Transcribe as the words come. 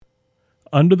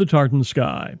Under the Tartan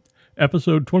Sky,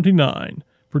 Episode 29,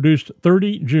 produced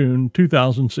 30 June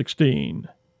 2016.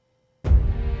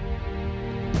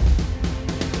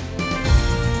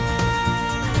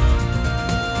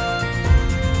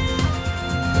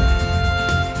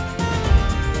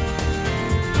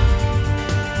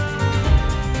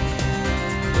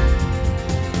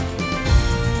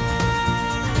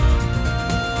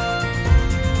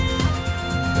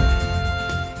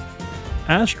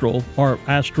 Astral, or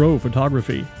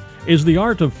astrophotography, is the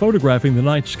art of photographing the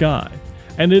night sky,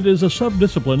 and it is a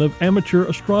subdiscipline of amateur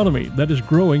astronomy that is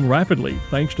growing rapidly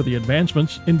thanks to the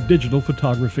advancements in digital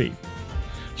photography.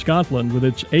 Scotland, with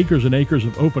its acres and acres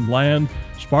of open land,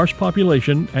 sparse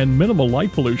population, and minimal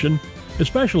light pollution,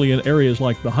 especially in areas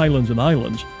like the Highlands and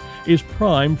Islands, is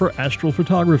prime for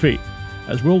astrophotography,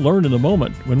 as we'll learn in a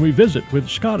moment when we visit with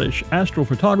Scottish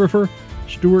astrophotographer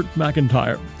Stuart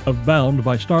McIntyre of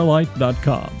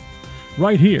BoundByStarlight.com,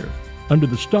 right here under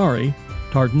the starry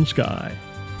Tartan Sky.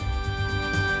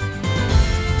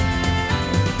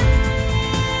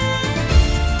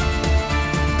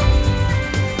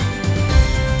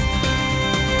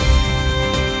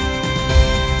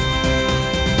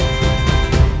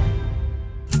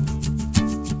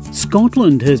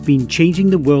 Scotland has been changing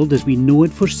the world as we know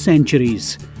it for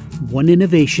centuries, one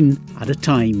innovation at a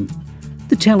time.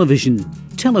 The television,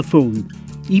 telephone,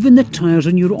 even the tyres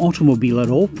on your automobile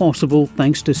are all possible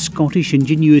thanks to Scottish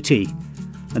ingenuity.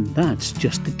 And that's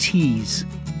just the tease.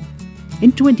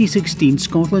 In 2016,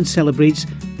 Scotland celebrates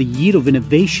the Year of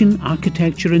Innovation,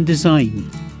 Architecture and Design.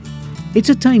 It's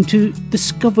a time to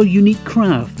discover unique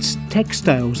crafts,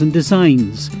 textiles and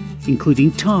designs,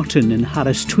 including tartan and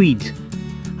Harris tweed.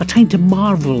 A time to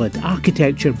marvel at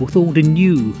architecture both old and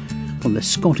new, from the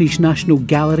Scottish National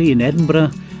Gallery in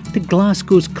Edinburgh to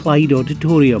Glasgow's Clyde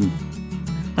Auditorium.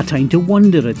 A time to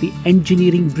wonder at the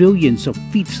engineering brilliance of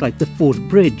feats like the Forth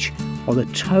Bridge or the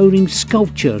towering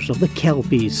sculptures of the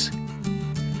Kelpies.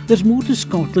 There's more to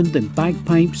Scotland than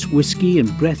bagpipes, whisky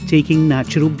and breathtaking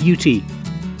natural beauty.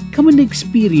 Come and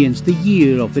experience the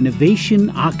Year of Innovation,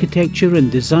 Architecture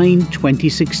and Design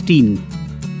 2016.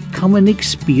 Come and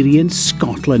experience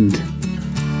Scotland.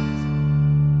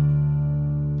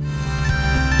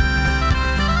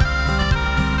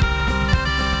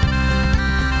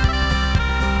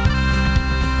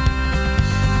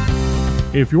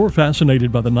 If you're fascinated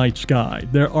by the night sky,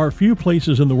 there are few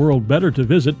places in the world better to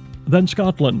visit than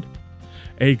Scotland.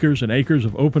 Acres and acres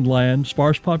of open land,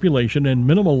 sparse population, and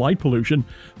minimal light pollution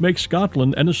make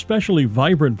Scotland an especially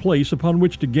vibrant place upon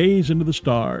which to gaze into the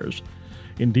stars.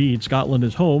 Indeed, Scotland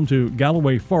is home to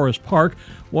Galloway Forest Park,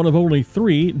 one of only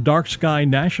 3 dark sky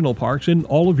national parks in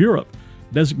all of Europe,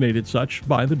 designated such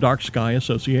by the Dark Sky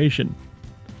Association.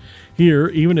 Here,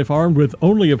 even if armed with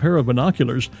only a pair of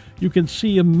binoculars, you can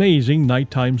see amazing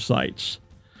nighttime sights.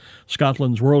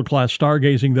 Scotland's world-class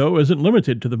stargazing, though, isn't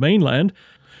limited to the mainland.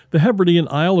 The Hebridean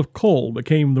Isle of Cole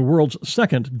became the world's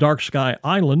second dark sky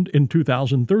island in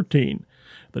 2013,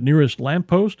 the nearest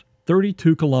lamppost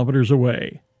 32 kilometers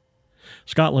away.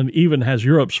 Scotland even has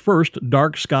Europe's first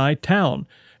dark sky town,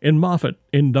 in Moffat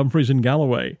in Dumfries and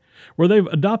Galloway, where they've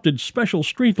adopted special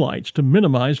streetlights to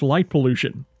minimize light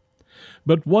pollution.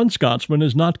 But one Scotsman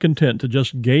is not content to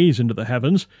just gaze into the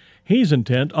heavens. He's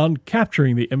intent on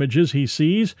capturing the images he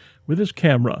sees with his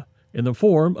camera in the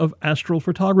form of astral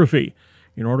photography,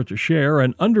 in order to share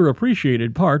an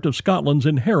underappreciated part of Scotland's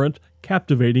inherent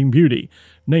captivating beauty,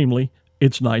 namely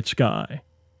its night sky.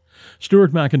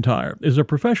 Stuart McIntyre is a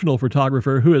professional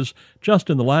photographer who has,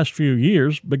 just in the last few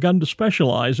years, begun to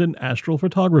specialize in astral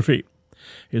photography.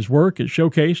 His work is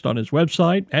showcased on his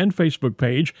website and Facebook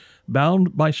page,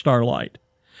 Bound by Starlight.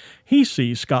 He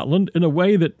sees Scotland in a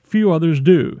way that few others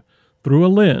do, through a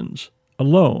lens,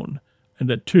 alone,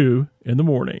 and at 2 in the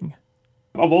morning.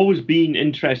 I've always been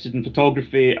interested in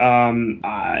photography.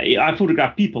 I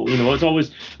photograph people. It's I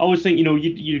always think,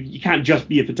 you can't just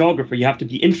be a photographer. You have to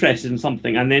be interested in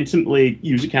something and then simply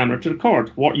use a camera to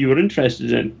record what you are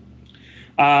interested in.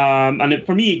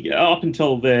 For me, up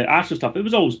until the astro stuff, it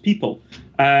was always people.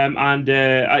 I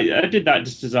did that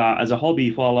just as a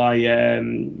hobby while I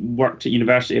worked at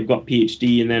university. I've got a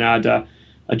PhD, and then I had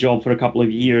a job for a couple of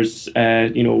years,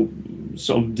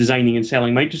 sort of designing and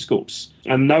selling microscopes.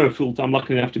 I'm now I'm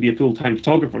lucky enough to be a full-time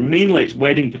photographer. Mainly it's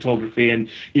wedding photography and,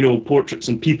 portraits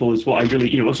and people is what I really,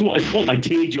 it's what my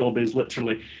day job is,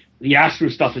 literally. The astro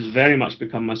stuff has very much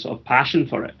become my sort of passion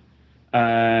for it.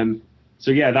 So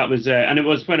yeah, that was, and it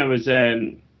was when I was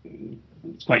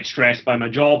quite stressed by my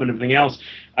job and everything else.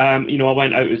 I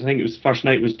went out, I think it was the first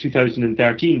night was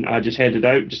 2013. I just headed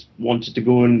out, just wanted to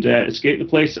go and escape the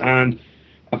place. And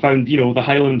I found, the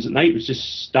Highlands at night was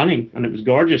just stunning, and it was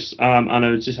gorgeous. And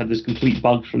I just had this complete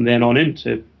bug from then on in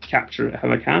to capture it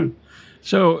how I can.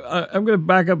 So I'm going to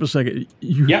back up a second.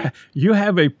 You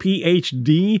have a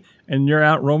PhD, and you're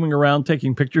out roaming around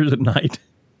taking pictures at night?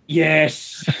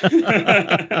 Yes.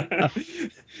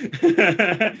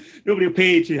 Nobody will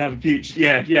pay to have a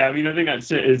PhD. Yeah. I mean, I think that's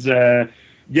it.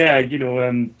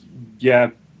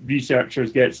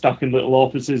 Researchers get stuck in little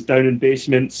offices down in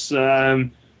basements,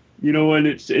 and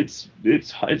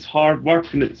it's hard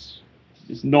work, and it's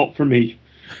not for me.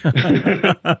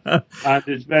 And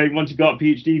it's very, once you've got a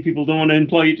PhD, people don't want to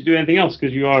employ you to do anything else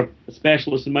because you are a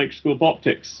specialist in microscope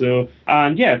optics. So,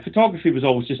 and photography was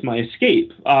always just my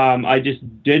escape. I just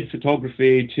did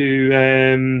photography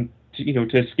to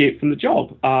escape from the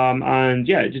job.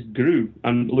 It just grew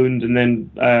and ballooned, and then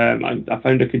I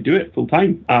found I could do it full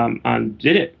time, and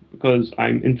did it because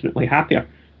I'm infinitely happier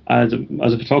as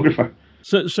a photographer.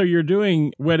 So you're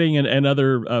doing wedding and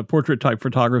other portrait type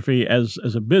photography as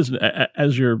a business,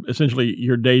 as essentially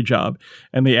your day job,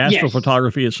 and the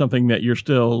astrophotography is something that you're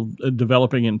still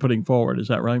developing and putting forward. Is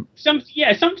that right?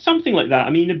 Something like that.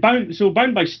 I mean,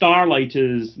 Bound by Starlight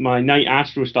is my night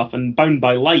astro stuff, and Bound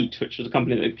by Light, which was a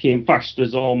company that came first,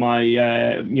 is all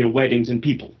my weddings and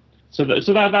people. So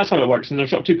that's how it works, and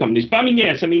there's sort of two companies. But I mean,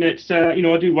 yes, I mean it's I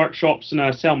do workshops and I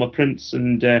sell my prints,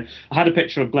 and I had a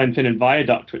picture of Glenfinnan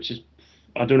Viaduct, which is,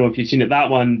 I don't know if you've seen it. That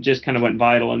one just kind of went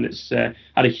viral, and it's had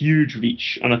a huge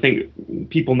reach. And I think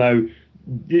people now,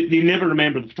 they never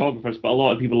remember the photographers, but a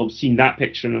lot of people have seen that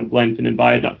picture of Glenfinnan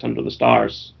Viaduct under the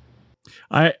stars.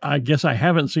 I guess I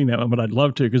haven't seen that one, but I'd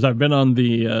love to, because I've been on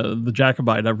the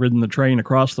Jacobite. I've ridden the train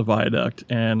across the viaduct,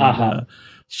 and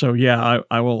so yeah,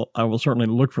 I will certainly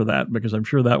look for that, because I'm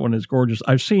sure that one is gorgeous.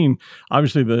 I've seen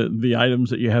obviously the items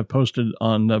that you have posted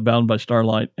on Bound by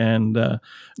Starlight, and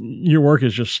your work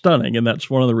is just stunning, and that's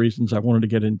one of the reasons I wanted to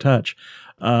get in touch.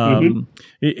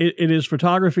 It is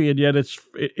photography, and yet it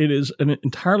is an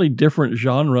entirely different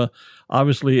genre,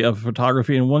 obviously, of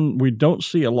photography, and one we don't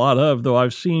see a lot of, though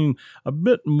I've seen a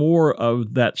bit more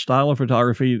of that style of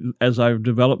photography as I've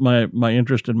developed my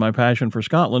interest and my passion for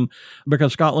Scotland,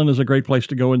 because Scotland is a great place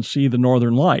to go and see the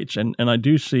Northern Lights. And I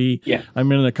do see,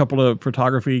 I'm in a couple of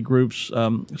photography groups,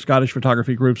 Scottish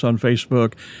photography groups on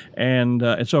Facebook. And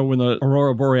so when the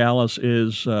Aurora Borealis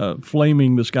is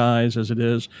flaming the skies as it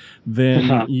is,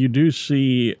 then you do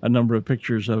see a number of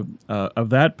pictures of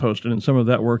that posted, and some of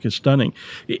that work is stunning.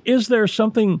 Is there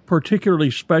something particularly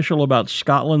special about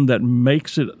Scotland that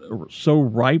makes it so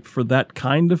ripe for that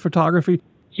kind of photography?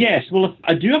 Yes, well,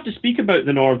 I do have to speak about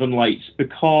the Northern Lights,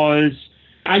 because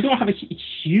I don't have a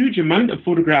huge amount of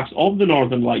photographs of the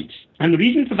Northern Lights. And the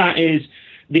reason for that is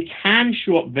they can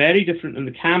show up very different in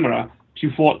the camera to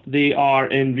what they are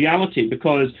in reality,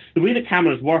 because the way the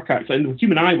cameras work, actually, and the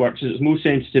human eye works, is it's most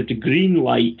sensitive to green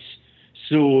light.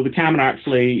 So the camera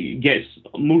actually gets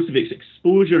most of its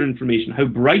exposure information, how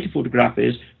bright a photograph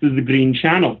is, through the green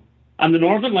channel. And the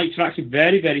Northern Lights are actually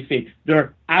very, very faint.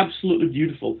 They're absolutely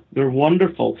beautiful. They're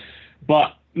wonderful.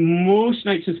 But most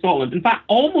nights in Scotland, in fact,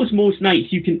 almost most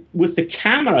nights, with the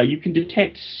camera, you can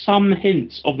detect some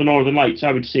hints of the Northern Lights.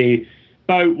 I would say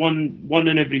about one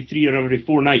in every 3 or every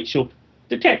 4 nights, you'll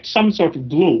detect some sort of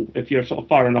glow if you're sort of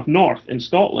far enough north in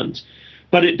Scotland.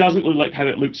 But it doesn't look like how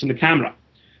it looks in the camera.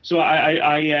 So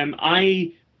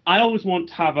I always want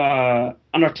to have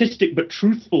an artistic but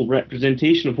truthful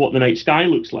representation of what the night sky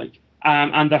looks like.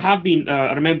 And there have been,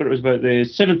 I remember it was about the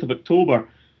 7th of October,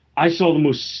 I saw the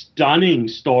most stunning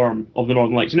storm of the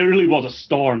Northern Lights. And it really was a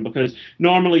storm, because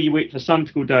normally you wait for the sun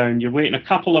to go down, you're waiting a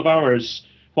couple of hours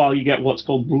while you get what's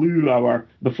called blue hour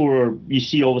before you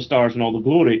see all the stars and all the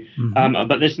glory.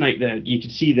 But this night you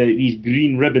could see these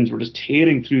green ribbons were just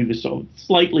tearing through the sort of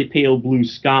slightly pale blue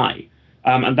sky.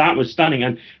 And that was stunning.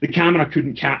 And the camera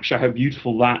couldn't capture how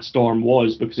beautiful that storm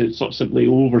was, because it sort of simply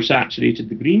oversaturated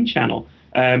the green channel.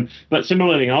 But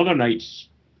similarly, on other nights,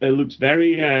 it looks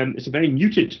it's a very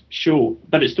muted show,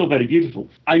 but it's still very beautiful.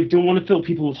 I don't want to fill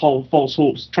people with false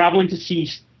hopes. Traveling to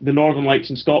see the Northern Lights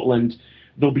in Scotland,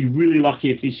 they'll be really lucky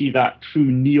if they see that true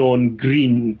neon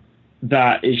green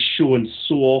that is shown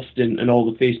so often in all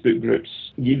the Facebook groups.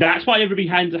 That's why everybody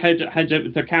heads out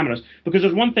with their cameras. Because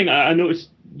there's one thing I noticed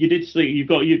you did say,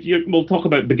 we'll talk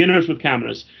about beginners with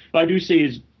cameras, but I do say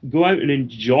is go out and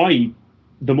enjoy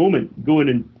the moment. Go and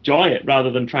enjoy it rather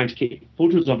than trying to take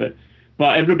photos of it.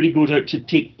 But everybody goes out to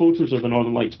take photos of the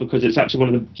Northern Lights, because it's actually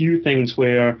one of the few things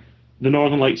where the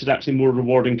Northern Lights is actually more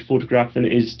rewarding to photograph than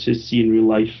it is to see in real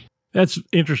life. That's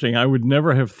interesting. I would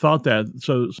never have thought that.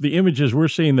 So the images we're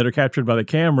seeing that are captured by the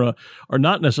camera are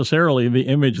not necessarily the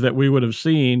image that we would have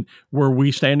seen were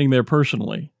we standing there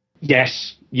personally.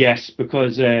 Yes. Yes,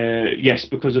 because of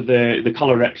the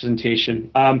color representation.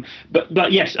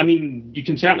 But yes, I mean, you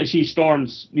can certainly see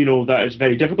storms, that is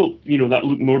very difficult, that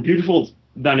look more beautiful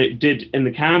than it did in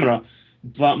the camera.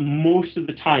 But most of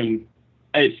the time,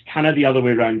 it's kind of the other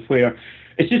way around, where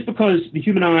it's just because the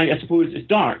human eye, I suppose, is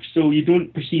dark, so you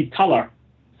don't perceive color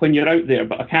when you're out there.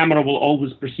 But a camera will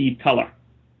always perceive color.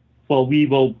 Well, we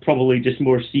will probably just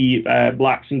more see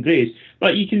blacks and greys.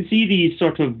 But you can see these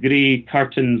sort of grey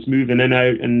curtains moving in and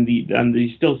out, and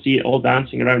you still see it all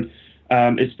dancing around.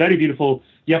 It's very beautiful.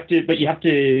 You have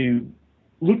to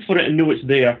look for it and know it's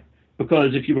there,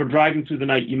 because if you were driving through the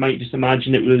night, you might just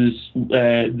imagine it was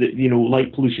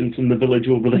light pollution from the village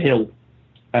over the hill,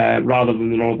 rather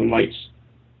than the Northern Lights.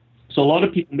 So a lot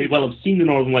of people may well have seen the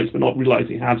Northern Lights, but not realise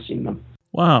they have seen them.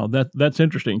 Wow, that's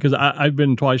interesting, because I've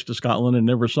been twice to Scotland and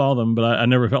never saw them, but I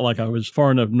never felt like I was far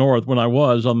enough north when I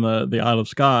was on the Isle of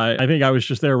Skye. I think I was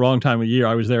just there wrong time of year.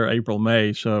 I was there April,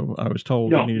 May, so I was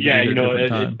told I needed to be there at a different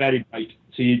time. It's very bright.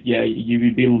 So you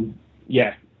would be in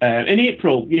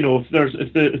April.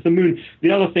 If the moon.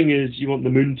 The other thing is you want the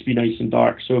moon to be nice and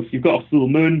dark. So if you've got a full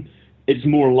moon, it's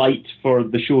more light for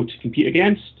the show to compete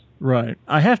against. Right.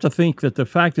 I have to think that the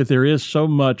fact that there is so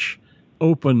much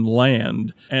open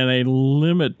land and a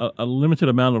limited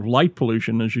amount of light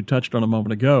pollution, as you touched on a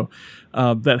moment ago,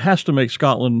 that has to make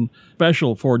Scotland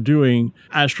special for doing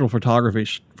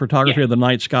photography of the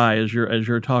night sky, as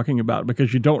you're talking about,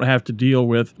 because you don't have to deal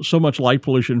with so much light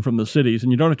pollution from the cities,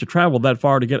 and you don't have to travel that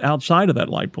far to get outside of that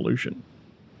light pollution.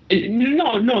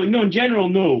 No, in general,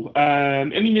 no. I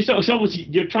mean, it's always,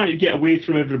 you're trying to get away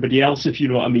from everybody else, if you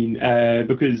know what I mean,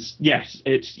 because, yes,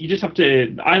 you just have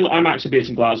to, I'm actually based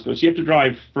in Glasgow, so you have to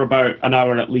drive for about an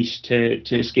hour at least to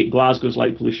escape Glasgow's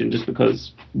light pollution, just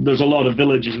because there's a lot of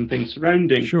villages and things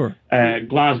surrounding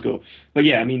Glasgow. But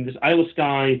yeah, I mean, there's Isle of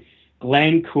Skye,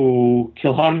 Glencoe,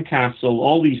 Kilhorn Castle,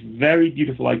 all these very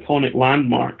beautiful, iconic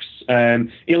landmarks.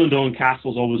 Eilean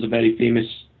Castle is always a very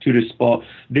famous tourist spot.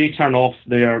 They turn off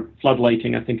their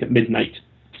floodlighting, I think, at midnight.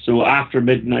 So after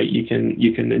midnight, you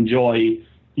can enjoy,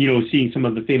 seeing some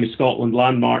of the famous Scotland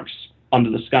landmarks under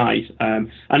the skies.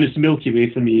 And it's the Milky Way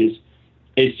for me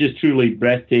it's just truly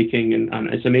breathtaking,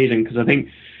 and it's amazing, because I think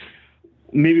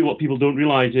maybe what people don't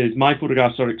realise is my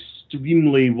photographs are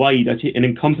extremely wide and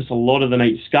encompass a lot of the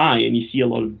night sky, and you see a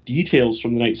lot of details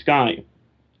from the night sky.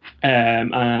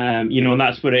 And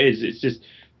that's what it is. It's just,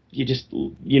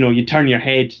 you turn your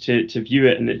head to view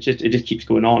it, and it just keeps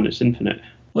going on. It's infinite.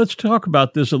 Let's talk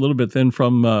about this a little bit then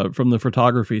from the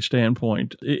photography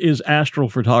standpoint. Is astral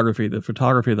photography, the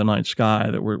photography of the night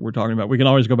sky that we're talking about? We can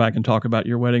always go back and talk about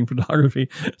your wedding photography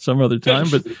some other time,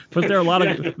 but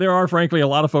there are frankly a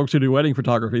lot of folks who do wedding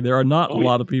photography. There are not a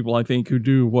lot of people, I think, who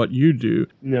do what you do.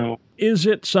 No. Is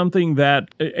it something that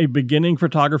a beginning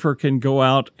photographer can go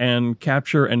out and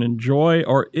capture and enjoy,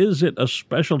 or is it a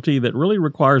specialty that really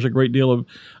requires a great deal of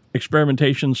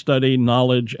experimentation, study,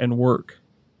 knowledge, and work?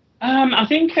 I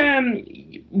think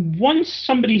once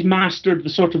somebody's mastered the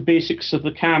sort of basics of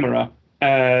the camera,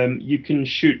 you can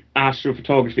shoot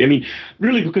astrophotography. I mean,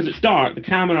 really, because it's dark, the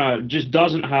camera just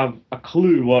doesn't have a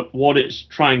clue what it's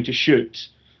trying to shoot.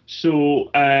 So,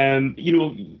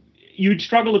 you'd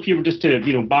struggle if you were just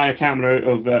to, buy a camera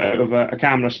of a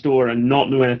camera store and not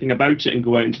know anything about it and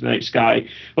go out into the night sky.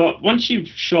 But once you've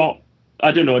shot,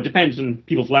 I don't know, it depends on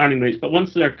people's learning rates, but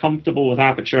once they're comfortable with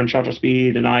aperture and shutter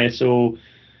speed and ISO,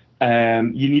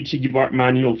 you need to work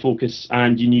manual focus,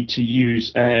 and you need to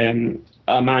use a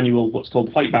manual, what's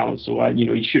called white balance. So,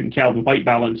 you shoot in Kelvin white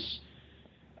balance.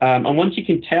 And once you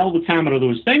can tell the camera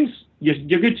those things,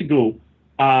 you're good to go.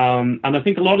 And I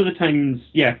think a lot of the times,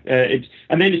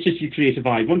 and then it's just your creative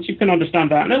eye. Once you can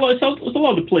understand that, and it's a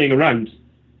lot of playing around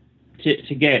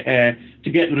to get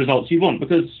the results you want.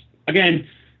 Because again,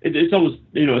 it's always,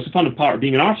 it's a fun part of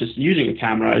being an artist. Using a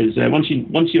camera is once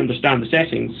you understand the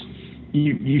settings,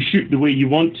 you shoot the way you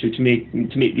want to make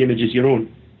the images your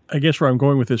own. I guess where I'm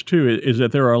going with this too is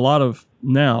that there are a lot of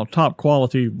now top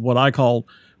quality, what I call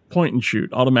point and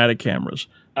shoot automatic cameras.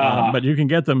 But you can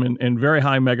get them in very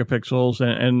high megapixels,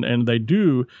 and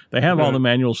they have all the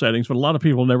manual settings, but a lot of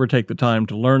people never take the time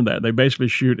to learn that. They basically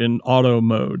shoot in auto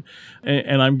mode.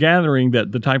 And I'm gathering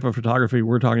that the type of photography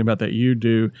we're talking about that you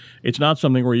do, it's not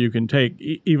something where you can take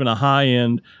even a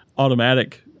high-end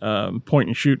automatic point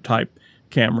and shoot type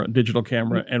digital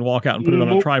camera, and walk out and put it on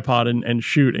a tripod and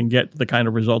shoot and get the kind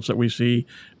of results that we see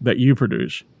that you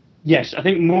produce. Yes, I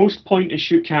think most point and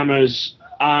shoot cameras,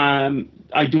 I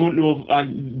don't know.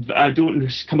 I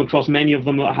don't come across many of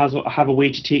them that have a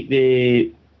way to take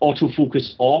the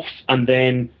autofocus off and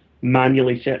then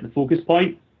manually set the focus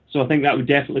point. So I think that would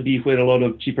definitely be where a lot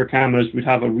of cheaper cameras would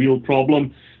have a real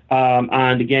problem.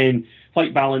 And again,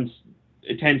 white balance,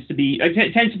 it tends to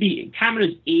be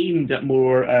cameras aimed at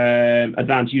more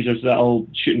advanced users that'll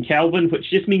shoot in Kelvin, which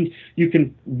just means you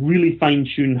can really fine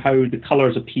tune how the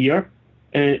colors appear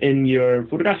in your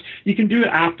photographs. You can do it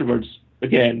afterwards,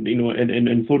 again,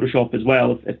 in Photoshop as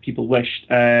well if people wished.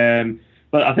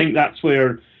 But I think that's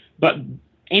where, but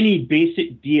any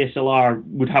basic DSLR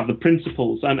would have the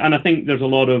principles, and I think there's a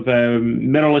lot of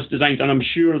mirrorless designs, and I'm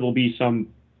sure there'll be some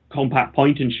compact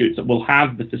point and shoots that will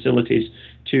have the facilities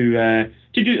to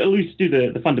do at least do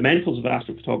the fundamentals of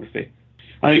astrophotography.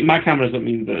 I think my cameras,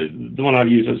 the one I've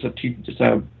used is just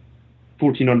a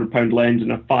 £1,400 lens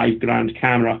and a £5,000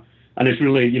 camera, and it's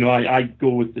really, I go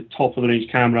with the top of the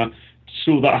range camera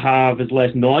so that I have as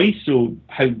less noise, so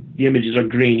how the images are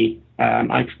grainy.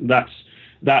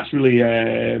 That's really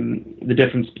the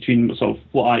difference between sort of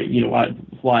why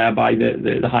I buy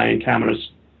the high end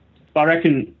cameras. But I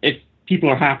reckon if people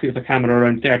are happy with a camera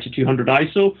around 3200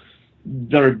 ISO,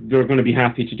 they're going to be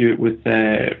happy to do it with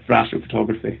for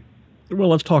astrophotography. Well,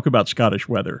 let's talk about Scottish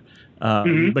weather,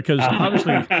 because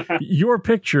obviously your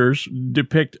pictures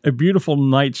depict a beautiful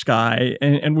night sky,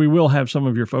 and we will have some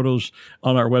of your photos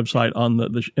on our website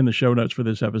in the show notes for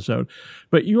this episode.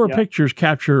 But your pictures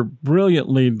capture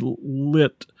brilliantly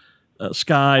lit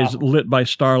skies, lit by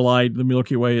starlight, the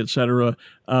Milky Way, etc.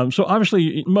 So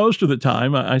obviously, most of the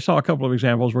time, I saw a couple of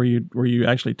examples where you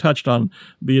actually touched on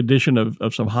the addition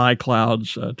of some high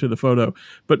clouds to the photo.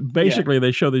 But basically,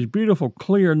 they show these beautiful,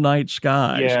 clear night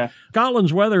skies. Yeah.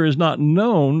 Scotland's weather is not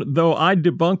known, though I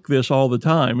debunk this all the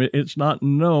time. It's not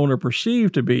known or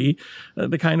perceived to be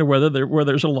the kind of weather where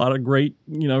there's a lot of great,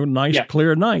 nice,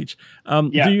 clear nights.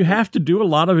 Do you have to do a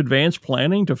lot of advanced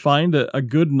planning to find a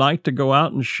good night to go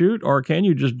out and shoot, or can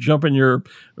you just jump in your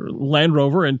Land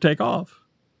Rover and take off?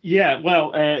 Yeah,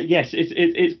 well, yes,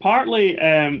 it's partly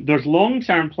there's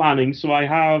long-term planning. So I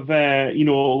have, I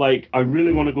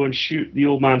really want to go and shoot the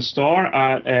Old Man Star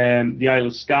at the Isle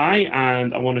of Skye,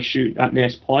 and I want to shoot at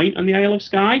Ness Point on the Isle of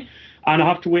Skye, and I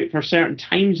have to wait for certain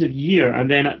times of year, and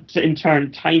then in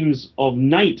turn times of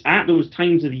night at those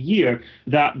times of the year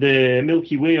that the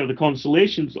Milky Way or the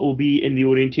constellations will be in the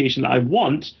orientation that I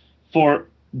want for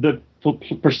the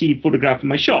perceived photograph in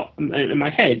my shot, in my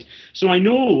head. So I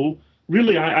know.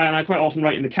 Really, I quite often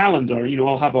write in the calendar,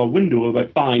 I'll have a window of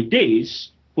about 5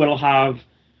 days where I'll have,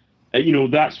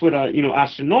 that's where,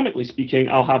 astronomically speaking,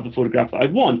 I'll have the photograph that I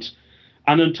want.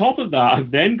 And on top of that,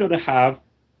 I've then got to have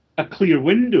a clear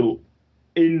window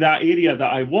in that area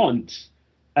that I want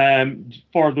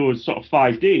for those sort of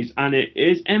 5 days. And it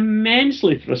is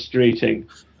immensely frustrating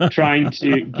trying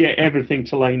to get everything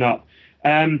to line up.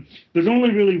 There's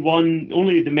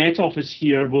only the Met Office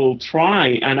here will try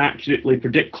and accurately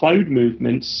predict cloud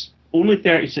movements only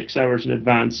 36 hours in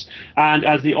advance. And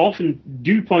as they often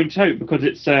do point out, because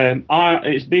it's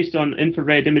based on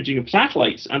infrared imaging of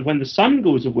satellites, and when the sun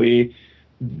goes away,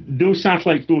 those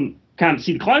satellites can't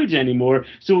see the clouds anymore,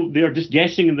 so they're just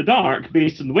guessing in the dark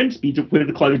based on the wind speed of where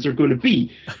the clouds are going to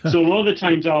be. So a lot of the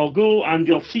times I'll go and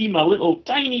you'll see my little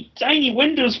tiny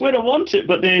windows where I want it,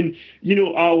 but then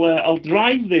I'll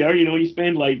drive there. You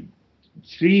spend like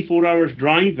 3-4 hours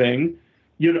driving.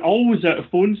 You're always out of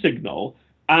phone signal,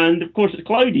 and of course it's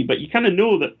cloudy, but you kind of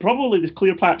know that probably the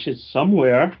clear patch is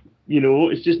somewhere.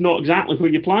 It's just not exactly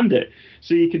where you planned it.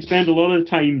 So you can spend a lot of the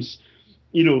times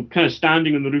kind of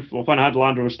standing on the roof, when I had the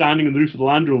Land Rover, standing on the roof of the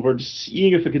Land Rover, just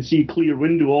seeing if I could see a clear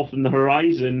window off in the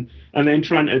horizon, and then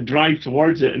trying to drive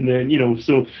towards it. And then,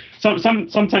 so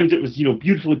sometimes it was,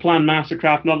 beautifully planned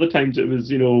mastercraft, and other times it was,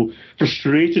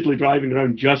 frustratedly driving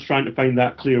around just trying to find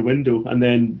that clear window, and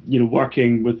then,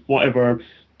 working with whatever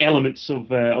elements of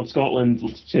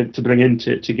Scotland to bring in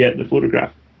to get the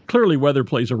photograph. Clearly, weather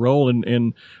plays a role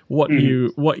in what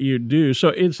you do. So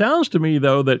it sounds to me,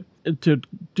 though, that to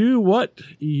do what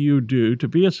you do, to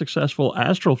be a successful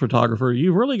astrophotographer,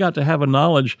 you've really got to have a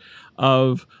knowledge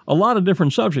of a lot of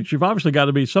different subjects. You've obviously got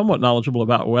to be somewhat knowledgeable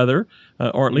about weather,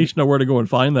 or at least know where to go and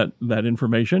find that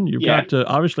information. You've got to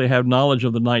obviously have knowledge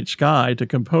of the night sky to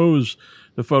compose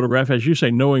the photograph, as you say,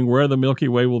 knowing where the Milky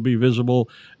Way will be visible,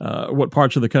 what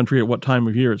parts of the country at what time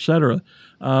of year, etc.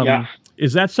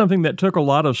 Is that something that took a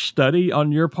lot of study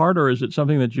on your part, or is it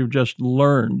something that you've just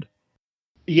learned?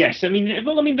 Yes, there's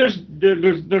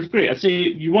great. I say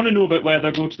you want to know about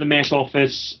weather, go to the Met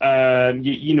Office.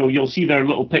 You'll see their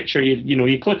little picture.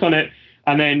 You click on it,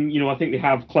 and then I think they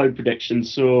have cloud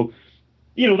predictions. So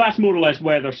that's more or less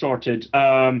weather sorted.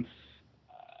 And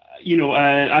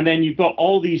then you've got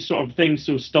all these sort of things.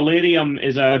 So Stellarium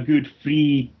is a good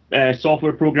free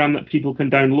software program that people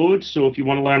can download. So if you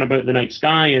want to learn about the night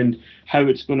sky and how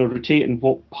it's going to rotate and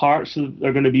what parts are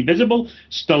going to be visible,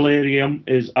 Stellarium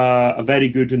is a very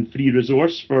good and free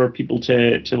resource for people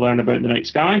to learn about the night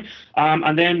sky.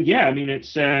 And then,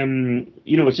 it's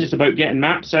it's just about getting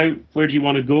maps out. Where do you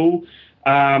want to go?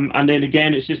 And then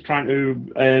again, it's just trying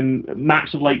to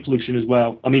maps of light pollution as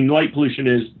well. I mean, light pollution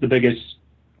is the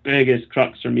biggest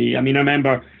crux for me. I mean, I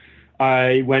remember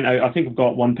I went out, I think I've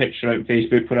got one picture out on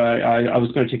Facebook where I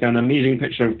was going to take an amazing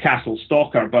picture of Castle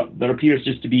Stalker, but there appears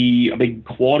just to be a big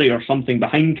quarry or something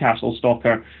behind Castle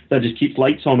Stalker that just keeps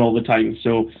lights on all the time.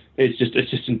 So it's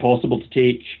just impossible to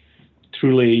take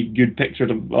truly good pictures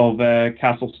of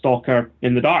Castle Stalker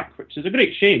in the dark, which is a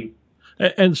great shame.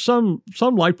 And some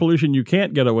light pollution you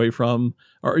can't get away from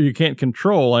or you can't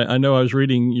control. I know I was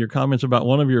reading your comments about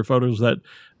one of your photos that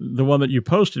the one that you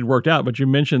posted worked out, but you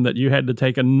mentioned that you had to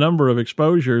take a number of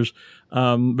exposures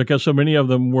because so many of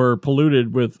them were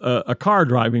polluted with a car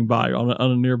driving by on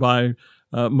a nearby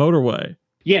motorway.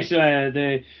 Yes,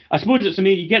 I suppose it's,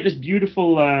 you get this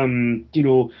beautiful,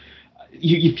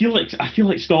 you feel like, I feel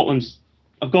like Scotland's,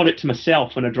 I've got it to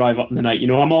myself when I drive up in the night.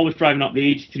 I'm always driving up the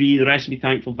 83, the rest of me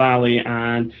Thankful Valley,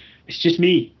 and it's just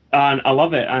me. And I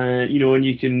love it. And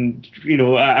you can,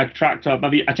 I tracked up.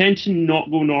 I tend to not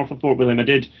go north of Fort William. I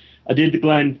did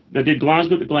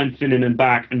Glasgow to Glenfinnan and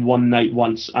back in one night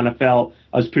once, and I felt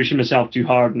I was pushing myself too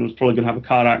hard and was probably going to have a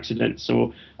car accident.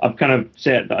 So I've kind of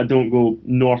said that I don't go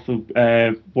north of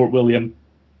Fort William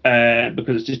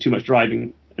because it's just too much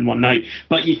driving in one night.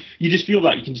 But you just feel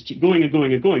that you can just keep going and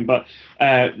going and going. But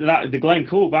the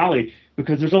Glencoe Valley,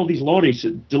 because there's all these lorries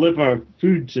that deliver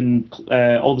foods and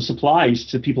all the supplies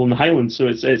to people in the Highlands, so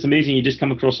it's amazing. You just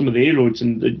come across some of the A roads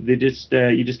and you just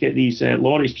get these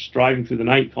lorries just driving through the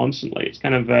night constantly. It's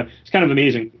kind of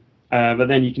amazing. But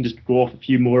then you can just go off a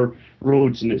few more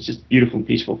roads and it's just beautiful and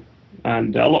peaceful,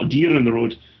 and a lot of deer on the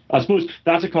road. I suppose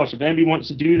that's a cost. If anybody wants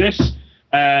to do this,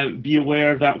 be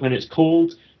aware that when it's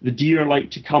cold, the deer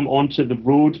like to come onto the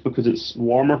road because it's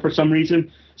warmer for some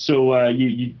reason. So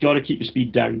you got to keep your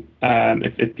speed down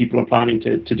if people are planning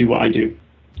to do what I do.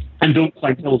 And don't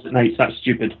climb hills at night. That's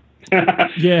stupid.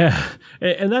 Yeah,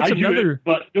 and that's another.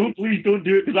 But please don't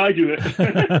do it because I do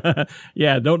it.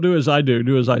 Yeah, don't do as I do.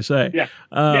 Do as I say. Yeah.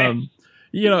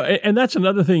 And that's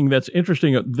another thing that's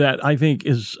interesting that I think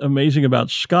is amazing about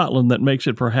Scotland that makes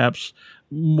it perhaps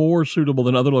more suitable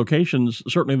than other locations,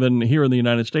 certainly than here in the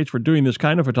United States, for doing this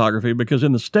kind of photography. Because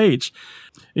in the States,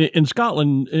 in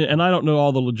Scotland, and I don't know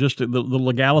all the the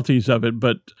legalities of it,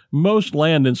 but most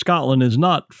land in Scotland is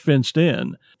not fenced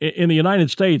in. In the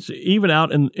United States, even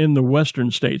out in the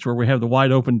western states where we have the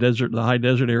wide open desert, the high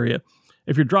desert area,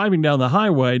 if you're driving down the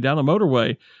highway, down a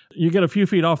motorway, you get a few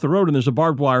feet off the road and there's a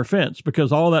barbed wire fence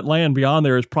because all that land beyond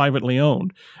there is privately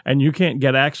owned and you can't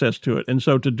get access to it. And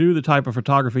so to do the type of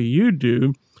photography you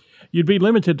do, you'd be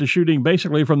limited to shooting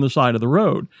basically from the side of the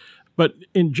road. But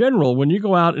in general, when you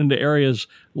go out into areas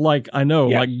like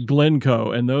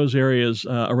Glencoe and those areas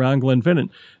around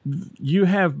Glenfinnan, you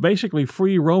have basically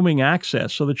free roaming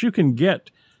access so that you can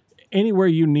get anywhere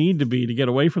you need to be to get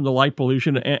away from the light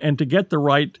pollution and to get the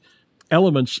right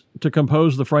elements to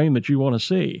compose the frame that you want to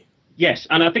see. Yes,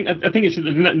 and I think it's the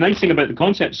nice thing about the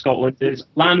concept of Scotland is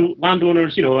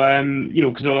landowners,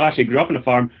 because I actually grew up on a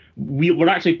farm. We're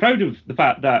actually proud of the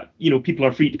fact that people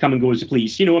are free to come and go as they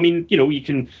please. You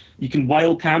can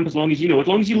wild camp as long as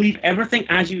you leave everything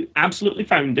as you absolutely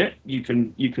found it. You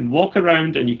can walk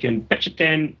around and you can pitch a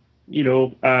tent. You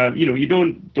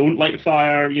don't light a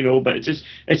fire, but it's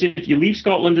if you leave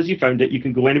Scotland as you found it, you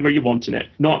can go anywhere you want in it.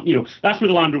 Not, that's where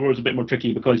the Land Rover is a bit more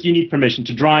tricky because you need permission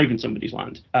to drive in somebody's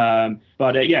land.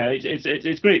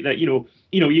 It's great that,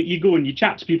 you go and you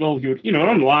chat to people who are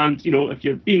on the land, if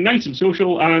you're being nice and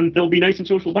social, and they'll be nice and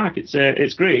social back.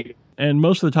 It's great. And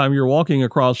most of the time you're walking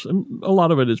across, a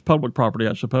lot of it is public property,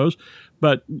 I suppose,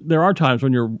 but there are times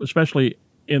when you're, especially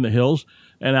in the hills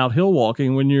and out hill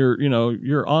walking, when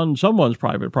you're on someone's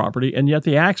private property, and yet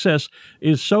the access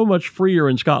is so much freer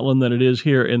in Scotland than it is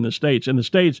here in the States. In the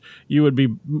States, you would be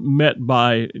met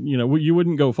by, you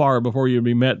wouldn't go far before you'd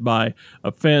be met by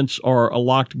a fence or a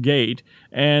locked gate.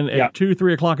 And at 2,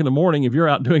 3 o'clock in the morning, if you're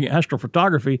out doing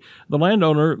astrophotography, the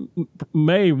landowner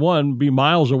may, one, be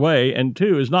miles away, and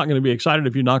two, is not going to be excited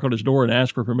if you knock on his door and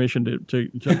ask for permission to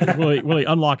will he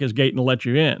unlock his gate and let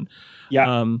you in.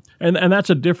 Yeah. And that's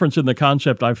a difference in the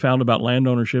concept I've found about land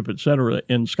ownership, et cetera,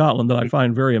 in Scotland that I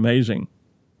find very amazing.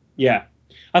 Yeah.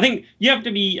 I think you have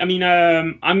to be,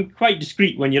 I'm quite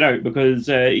discreet when you're out because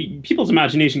people's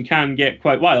imagination can get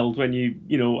quite wild when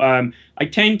I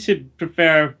tend to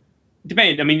prefer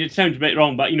depend. I mean, it sounds a bit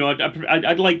wrong, but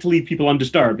I'd like to leave people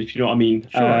undisturbed, if you know what I mean.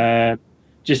 Sure.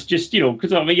 Just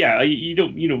because I mean, yeah, you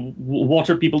don't, what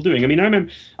are people doing? I mean, I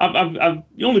remember I've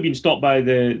only been stopped by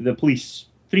the police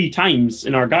 3 times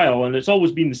in Argyll, and it's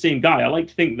always been the same guy. I like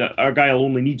to think that Argyll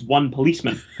only needs one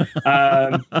policeman,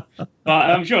 but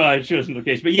I'm sure it's not the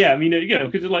case. But yeah, I mean,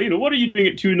 because it's like, what are you doing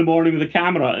at 2 a.m. with a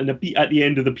camera and at the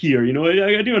end of the pier?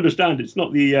 I do understand it's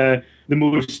not the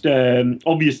most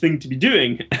obvious thing to be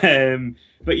doing,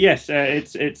 but yes,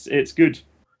 it's good.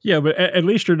 Yeah, but at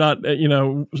least you're not,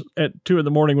 at 2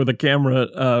 a.m. with a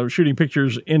camera shooting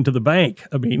pictures into the bank.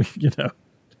 I mean,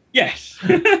 Yes.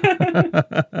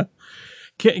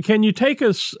 Can you take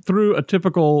us through a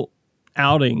typical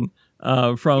outing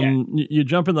you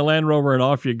jump in the Land Rover and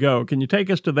off you go? Can you take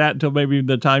us to that until maybe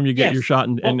the time you get your shot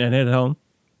and head home?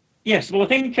 Yes, well, I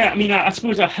think, I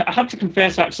suppose I have to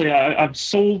confess, actually, I've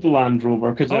sold the Land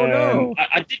Rover because no.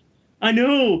 I did. I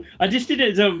know. I just did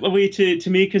it as a way to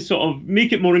make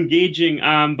make it more engaging.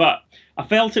 But I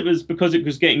felt it was because it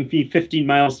was getting 15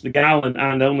 miles to the gallon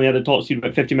and I only had a top speed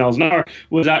about 50 miles an hour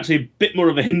was actually a bit more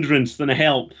of a hindrance than a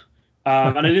help.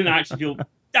 And I didn't actually feel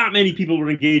that many people were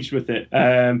engaged with it.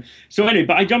 So anyway,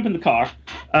 but I jump in the car,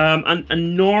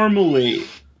 and normally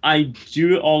I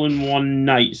do it all in one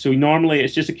night. So normally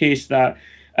it's just a case that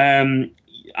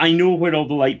I know where all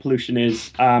the light pollution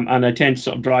is, and I tend to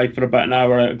sort of drive for about an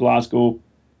hour out of Glasgow.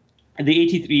 And the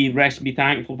 83 Rest and Be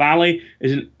Thankful Valley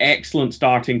is an excellent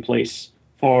starting place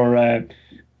for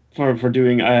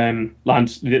doing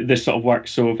this sort of work.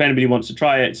 So if anybody wants to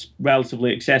try it, it's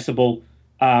relatively accessible.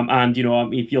 And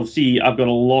if you'll see, I've got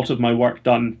a lot of my work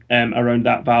done around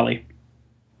that valley.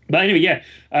 But anyway, yeah.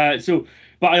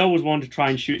 But I always want to try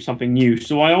and shoot something new.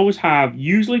 So I always have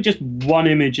usually just one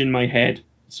image in my head.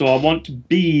 So I want to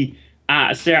be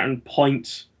at a certain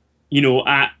point,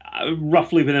 at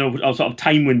roughly within a sort of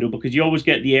time window, because you always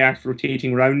get the Earth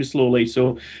rotating around slowly.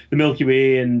 So the Milky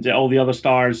Way and all the other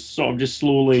stars sort of just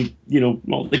slowly,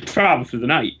 they travel through the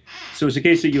night. So it's a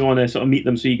case that you want to sort of meet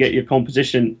them so you get your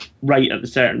composition right at the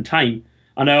certain time.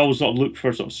 And I always sort of look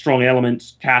for sort of strong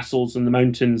elements, castles and the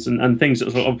mountains and things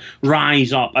that sort of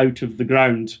rise up out of the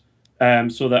ground,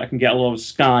 so that I can get a lot of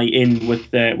sky in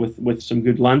with some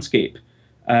good landscape.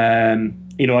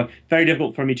 Very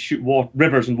difficult for me to shoot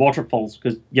rivers and waterfalls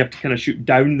because you have to kind of shoot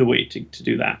down the way to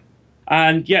do that.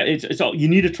 And yeah, it's all, you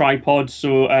need a tripod.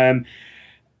 So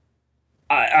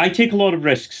I take a lot of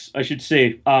risks, I should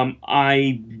say.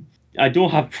 I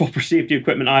don't have proper safety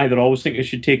equipment either. I always think I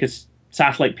should take a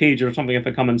satellite pager or something if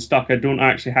I come unstuck. I don't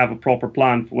actually have a proper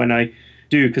plan for when I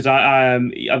do, because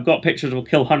I've got pictures of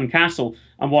Kilhern Castle,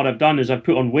 and what I've done is I've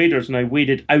put on waders and I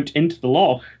waded out into the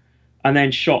loch and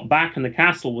then shot back in the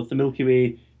castle with the Milky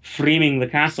Way framing the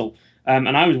castle.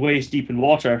 And I was waist deep in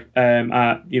water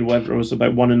at, whatever it was,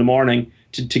 about 1 a.m.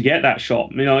 to get that shot.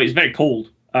 It's very cold.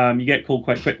 You get cold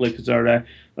quite quickly because you're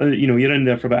in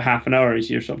there for about half an hour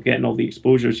as you're sort of getting all the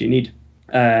exposures you need.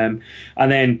 And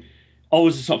then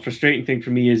always the sort of frustrating thing for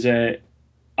me is I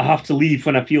have to leave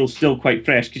when I feel still quite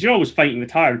fresh, because you're always fighting the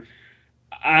tire.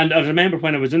 And I remember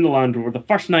when I was in the Land Rover, the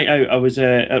first night out, I was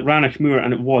at Rannoch Moor,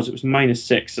 and it was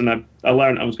 -6, and I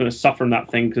learned I was going to suffer in that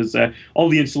thing because all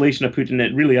the insulation I put in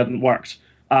it really hadn't worked.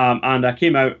 And I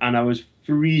came out, and I was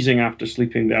freezing after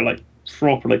sleeping there, like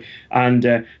properly. And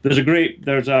there's a great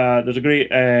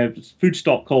food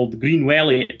stop called the Green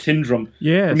Welly at Tyndrum.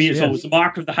 Yes, for me, it's always the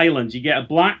mark of the Highlands. You get a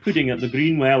black pudding at the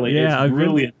Green Welly. Yeah, it's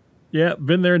brilliant.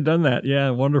 Been there and done that.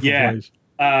 Yeah, wonderful place.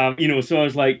 So I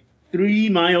was like 3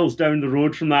 miles down the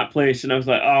road from that place, and I was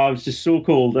like, I was just so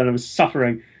cold, and I was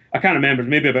suffering. I can't remember,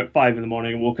 maybe about 5 a.m.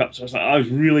 I woke up, so I was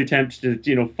really tempted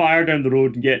to, fire down the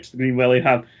road and get to the Green Welly,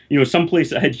 have, some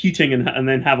place that had heating and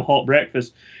then have a hot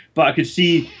breakfast. But I could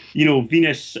see,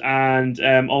 Venus and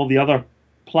all the other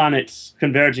planets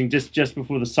converging just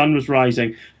before the sun was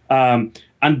rising.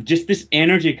 And just this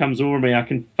energy comes over me. I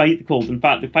can fight the cold. In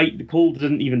fact, the cold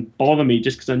didn't even bother me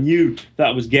just because I knew that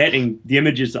I was getting the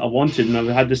images that I wanted. And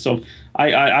I had this sort of,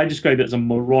 I describe it as a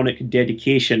moronic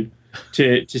dedication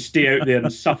to stay out there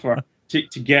and suffer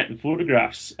to get the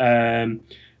photographs. And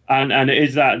it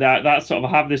is that sort of,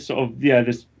 I have this sort of,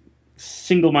 this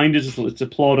single-mindedness to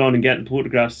plod on and get the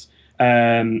photographs.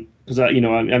 Because,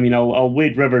 I'll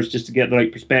wade rivers just to get the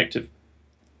right perspective.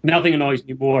 Nothing annoys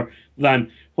me more than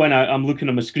when I'm looking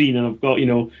on my screen and I've got,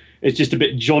 it's just a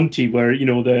bit jaunty where,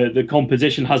 the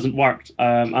composition hasn't worked.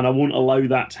 And I won't allow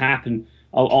that to happen.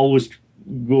 I'll always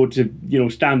go to,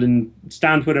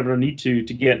 stand wherever I need to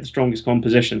get the strongest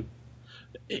composition.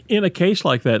 In a case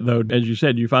like that, though, as you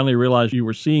said, you finally realized you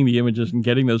were seeing the images and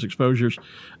getting those exposures.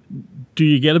 Do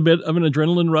you get a bit of an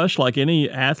adrenaline rush like any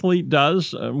athlete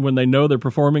does when they know they're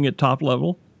performing at top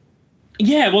level?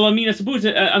 Yeah, well, I mean, I suppose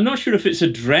I'm not sure if it's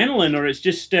adrenaline or it's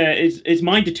just it's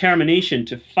my determination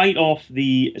to fight off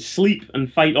the sleep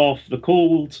and fight off the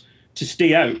cold to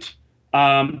stay out.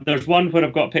 There's one where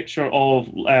I've got a picture of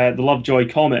the Lovejoy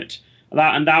Comet.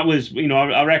 That was,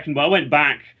 I reckon, well, I went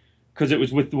back because it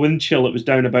was with the wind chill. It was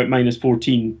down about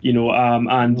 -14,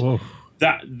 and Whoa.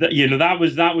 that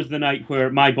was the night where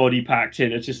my body packed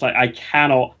in. It's just like I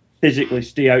cannot physically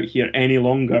stay out here any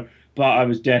longer, but I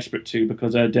was desperate to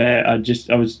because I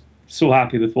was so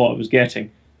happy with what I was getting.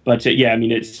 But yeah, I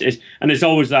mean, it's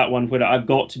always that one where I've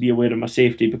got to be aware of my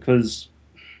safety because,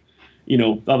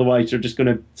 otherwise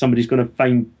somebody's gonna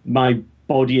find my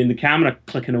body in the camera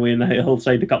clicking away in the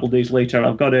hillside a couple of days later.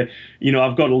 I've got to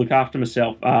look after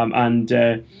myself, and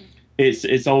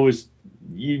it's always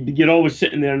you're always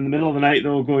sitting there in the middle of the night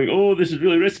though, going, "Oh, this is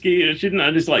really risky. I shouldn't."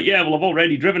 And it's like, yeah, well, I've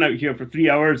already driven out here for 3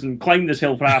 hours and climbed this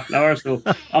hill for half an hour, so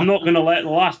I'm not going to let the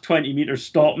last 20 meters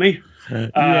stop me.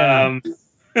 Yeah.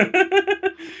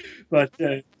 But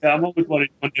I'm always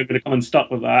worried when they're going to come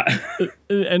unstuck with that.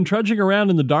 And trudging around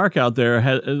in the dark out there,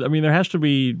 there has to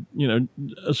be,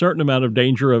 a certain amount of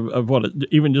danger of what,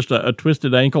 even just a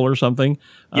twisted ankle or something.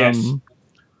 Yes.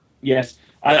 Yes.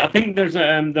 I think there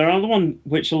are other one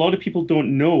which a lot of people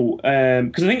don't know,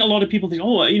 because I think a lot of people think,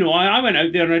 I went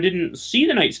out there and I didn't see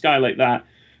the night sky like that.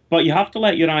 But you have to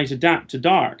let your eyes adapt to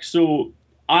dark. So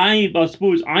I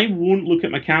suppose I won't look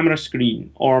at my camera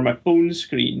screen or my phone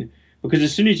screen, because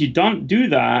as soon as you don't do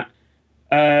that,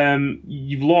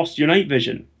 you've lost your night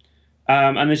vision.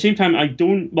 And at the same time, I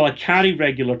carry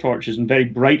regular torches and very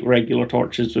bright regular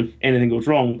torches if anything goes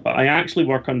wrong, but I actually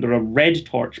work under a red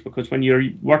torch because when you're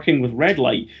working with red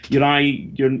light, you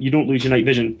don't lose your night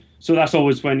vision. So that's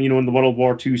always when, in the World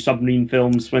War II submarine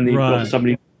films, when they got the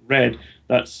submarine red,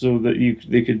 that's so that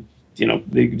they could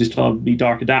just be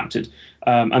dark adapted.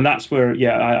 And that's where,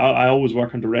 I always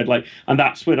work under red light. And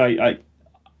that's where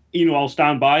I'll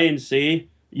stand by and say,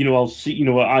 I'll see,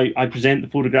 I present the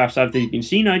photographs after they've been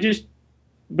seen. I just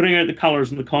bring out the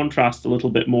colors and the contrast a little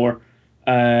bit more.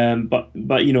 But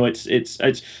it's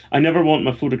I never want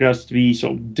my photographs to be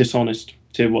sort of dishonest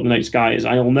to what the night sky is.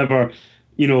 I'll never,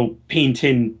 paint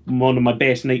in one of my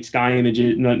best night sky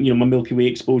images, my Milky Way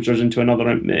exposures into another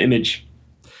image.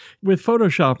 With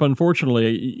Photoshop,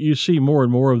 unfortunately, you see more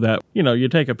and more of that. You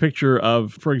take a picture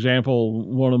of, for example,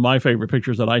 one of my favorite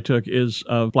pictures that I took is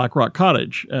of Black Rock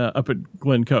Cottage up at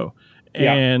Glencoe.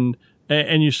 Yeah.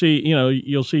 And you see,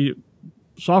 you'll see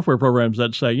software programs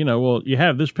that say, well, you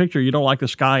have this picture, you don't like the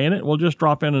sky in it, well, just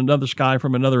drop in another sky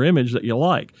from another image that you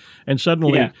like. And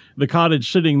suddenly the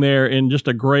cottage sitting there in just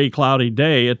a gray, cloudy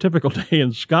day, a typical day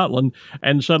in Scotland,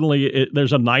 and suddenly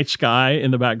there's a night sky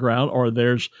in the background, or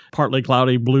there's partly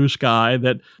cloudy blue sky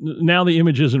that now the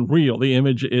image isn't real. The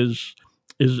image is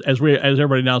as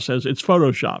everybody now says, it's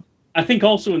Photoshop. I think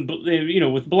also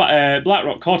with Black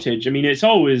Rock Cottage, I mean, it's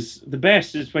always the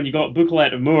best is when you got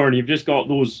Buccleuch of Moor and you've just got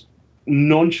those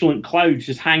nonchalant clouds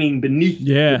just hanging beneath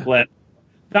Buccleuch.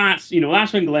 That's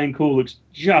when Glencoe looks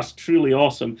just truly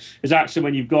awesome, is actually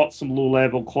when you've got some low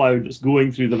level cloud that's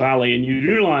going through the valley and you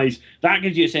realize that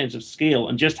gives you a sense of scale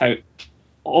and just how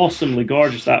awesomely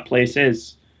gorgeous that place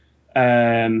is.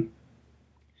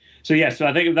 So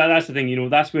I think that's the thing,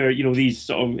 that's where, these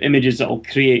sort of images that'll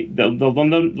create, they'll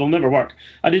never work.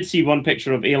 I did see one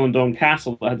picture of Eilean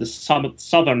Castle that had the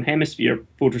southern hemisphere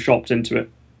photoshopped into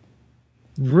it.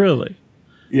 Really?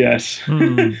 Yes.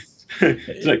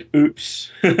 It's like,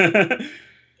 oops.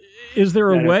 Is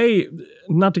there a way,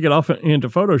 not to get off into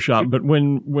Photoshop, but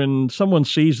when someone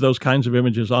sees those kinds of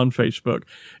images on Facebook,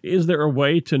 is there a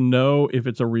way to know if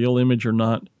it's a real image or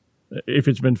not, if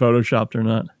it's been Photoshopped or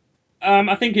not?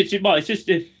 I think it's just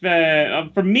if,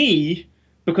 for me,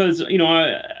 because,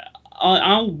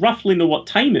 I'll roughly know what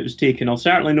time it was taken. I'll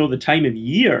certainly know the time of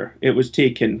year it was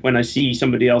taken when I see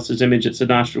somebody else's image. It's an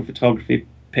astrophotography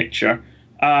picture.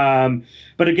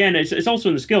 But again, it's also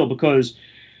in the skill because,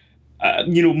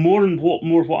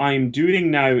 more what I'm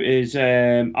doing now is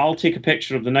I'll take a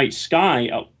picture of the night sky,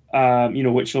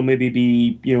 which will maybe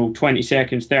be, 20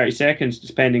 seconds, 30 seconds,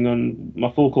 depending on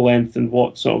my focal length and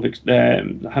what sort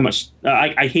of, how much,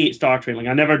 I hate star trailing.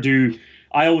 I never do.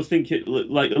 I always think it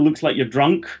looks like you're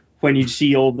drunk when you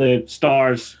see all the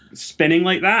stars spinning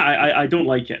like that. I don't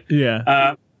like it.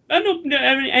 Yeah. I know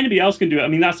anybody else can do it. I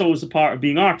mean, that's always a part of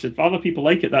being artist. If other people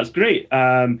like it, that's great.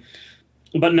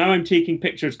 But now I'm taking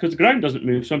pictures because the ground doesn't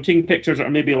move. So I'm taking pictures that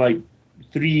are maybe like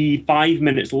 3-5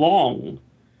 minutes long,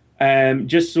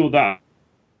 just so that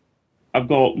I've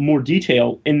got more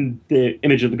detail in the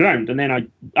image of the ground, and then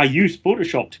I use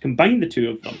Photoshop to combine the two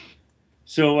of them.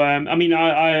 So I mean,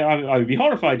 I would be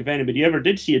horrified if anybody ever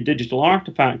did see a digital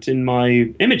artifact in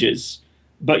my images.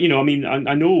 But I mean,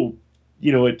 I know,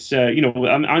 it's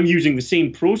I'm using the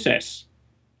same process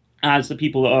as the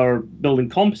people that are building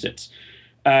composites.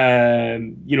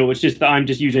 It's just that I'm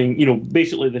just using,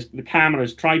 basically the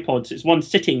camera's tripods. It's one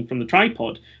sitting from the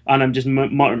tripod, and I'm just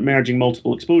merging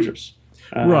multiple exposures.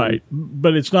 Right.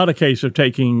 But it's not a case of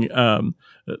taking,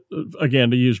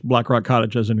 again, to use Black Rock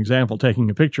Cottage as an example, taking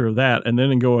a picture of that and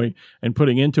then going and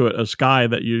putting into it a sky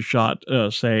that you shot,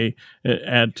 say,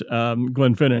 at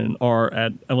Glenfinnan or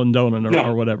at Ellendonan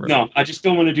or whatever. No, I just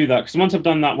don't want to do that, because once I've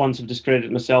done that once, I've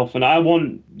discredited myself. And I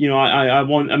want,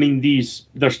 I mean,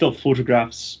 they're still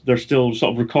photographs. They're still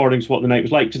sort of recordings of what the night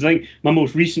was like. Because I think my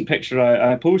most recent picture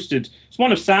I posted, it's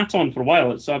one I've sat on for a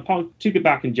while. I took it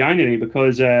back in January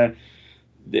because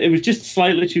it was just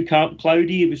slightly too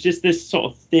cloudy. It was just this sort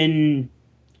of thin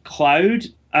cloud.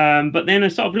 But then I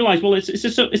sort of realized, well,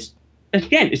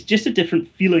 it's just a different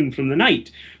feeling from the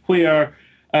night, where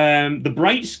the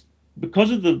bright, because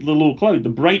of the low cloud, the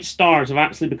bright stars have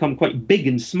actually become quite big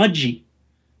and smudgy.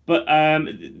 But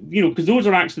because those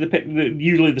are actually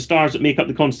usually the stars that make up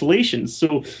the constellations.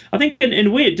 So I think in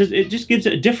a way it just gives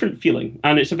it a different feeling,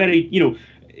 and it's a very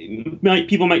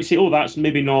people might say, oh, that's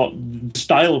maybe not the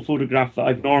style of photograph that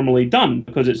I've normally done,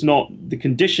 because it's not the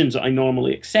conditions that I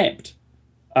normally accept.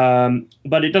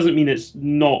 But it doesn't mean it's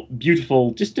not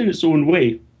beautiful just in its own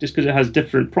way, just because it has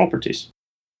different properties.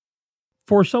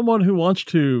 For someone who wants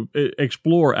to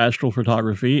explore astral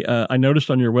photography, I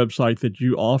noticed on your website that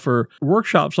you offer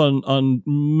workshops on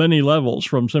many levels,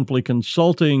 from simply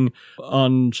consulting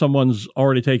on someone's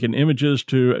already taken images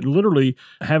to literally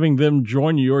having them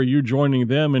join you or you joining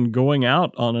them and going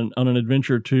out on an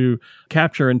adventure to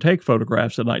capture and take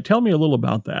photographs at night. Tell me a little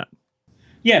about that.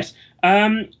 Yes.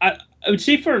 I would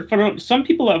say for some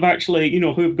people that have actually,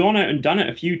 who have gone out and done it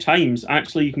a few times,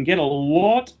 actually you can get a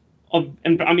lot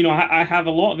I have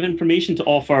a lot of information to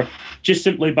offer just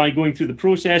simply by going through the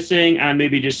processing and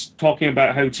maybe just talking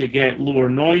about how to get lower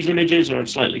noise images or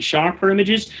slightly sharper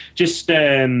images, just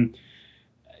without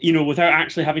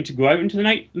actually having to go out into the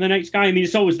night sky. I mean,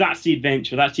 that's the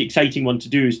adventure, that's the exciting one to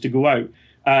do, is to go out.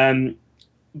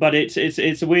 But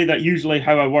it's a way that usually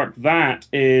how I work that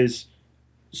is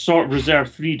sort of reserve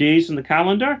 3 days in the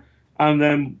calendar, and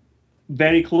then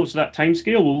very close to that time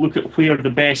scale, we'll look at where the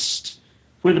best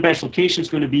location is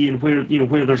going to be and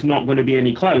where there's not going to be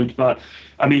any cloud. But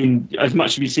I mean, as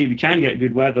much as we say we can get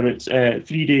good weather, it's 3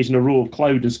 days in a row of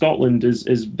cloud in Scotland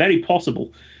is very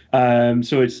possible.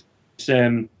 So it's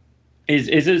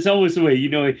always the way,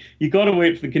 you got to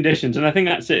wait for the conditions. And I think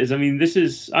that's it.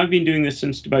 I've been doing this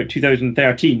since about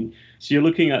 2013. So you're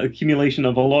looking at accumulation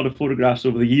of a lot of photographs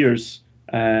over the years.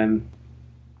 And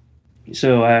it's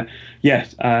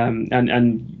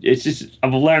just,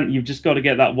 I've learned you've just got to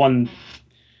get that one.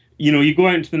 You go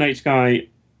out into the night sky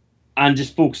and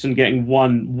just focus on getting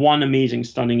one amazing,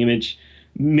 stunning image.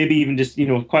 Maybe even just,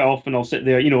 quite often I'll sit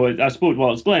there, I suppose,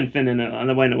 well, it's Glenfinnan,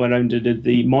 and I went around and did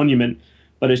the monument,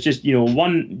 but it's just,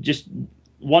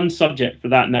 one subject for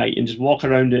that night, and just walk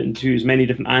around it and do as many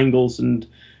different angles and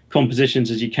compositions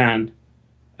as you can,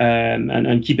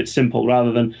 and keep it simple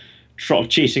rather than sort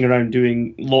of chasing around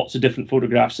doing lots of different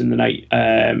photographs in the night,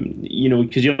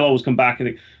 because you'll always come back and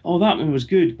think, oh, that one was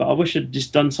good, but I wish I'd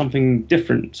just done something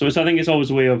different. So I think it's always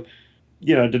a way of,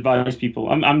 to advise people.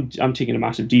 I'm taking a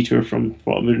massive detour from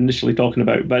what we were initially talking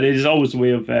about, but it is always a way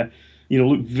of,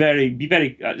 be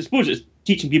very, I suppose it's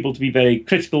teaching people to be very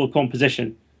critical of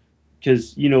composition,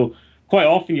 because, quite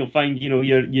often you'll find,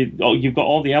 you've got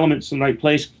all the elements in the right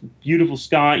place, beautiful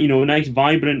sky, a nice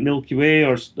vibrant Milky Way,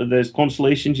 or there's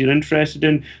constellations you're interested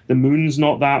in, the moon's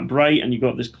not that bright, and you've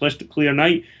got this crystal clear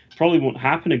night. Probably won't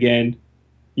happen again,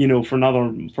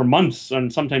 for months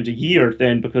and sometimes a year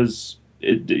then, because,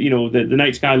 the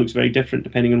night sky looks very different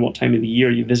depending on what time of the year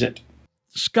you visit.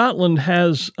 Scotland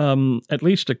has at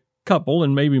least a couple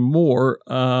and maybe more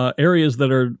areas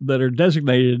that are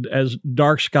designated as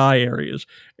dark sky areas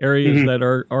mm-hmm. that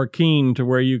are keen to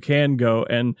where you can go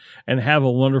and have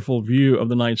a wonderful view of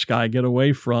the night sky, get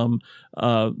away from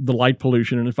the light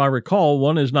pollution. And if I recall,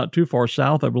 one is not too far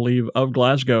south, I believe, of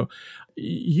Glasgow.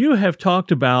 You have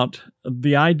talked about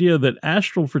the idea that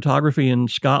astral photography in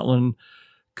Scotland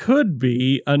could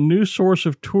be a new source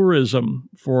of tourism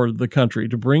for the country,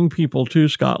 to bring people to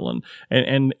Scotland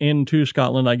and into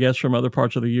Scotland, I guess, from other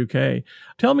parts of the UK.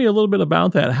 Tell me a little bit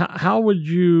about that. How do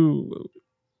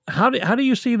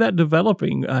you see that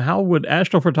developing? How would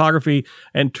astral photography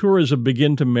and tourism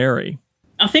begin to marry?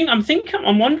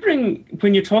 I'm wondering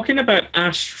when you're talking about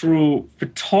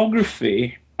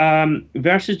astrophotography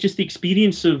versus just the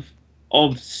experience of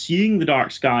seeing the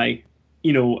dark sky,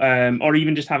 or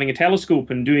even just having a telescope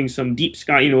and doing some deep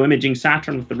sky, imaging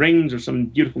Saturn with the rings or some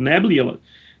beautiful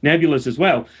nebulas as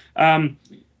well.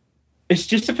 It's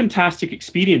just a fantastic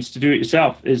experience to do it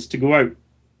yourself, is to go out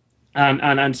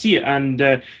and see it. And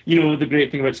the great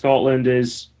thing about Scotland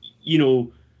is,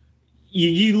 you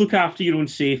look after your own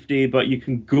safety, but you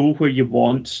can go where you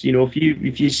want.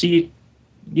 If you see,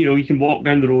 you can walk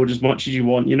down the road as much as you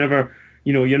want. You're never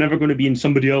going to be in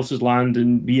somebody else's land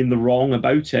and be in the wrong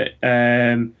about it.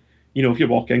 If you're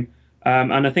walking,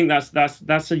 and I think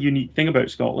that's a unique thing about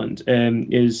Scotland,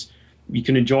 is you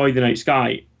can enjoy the night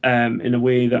sky in a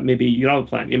way that maybe your other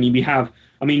planet.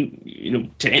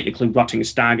 Technically rutting a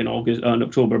stag in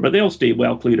October, but they'll stay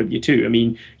well clear of you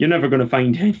too. You're never going to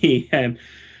find any.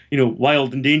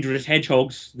 Wild and dangerous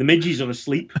hedgehogs. The midges are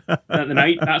asleep at the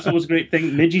night. That's always a great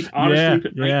thing. Midges are asleep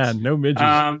at night. Yeah, no midges.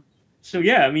 I suppose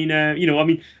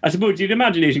your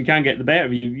imagination can get the better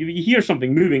of you. You hear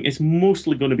something moving, it's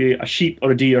mostly going to be a sheep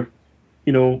or a deer.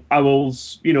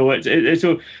 Owls.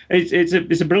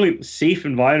 It's a brilliant, safe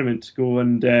environment to go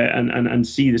and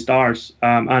see the stars.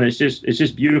 And it's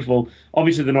just beautiful.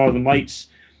 Obviously, the Northern Lights.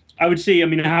 I would say, I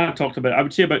have talked about it. I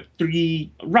would say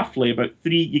roughly about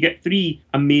three. You get 3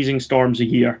 amazing storms a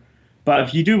year. But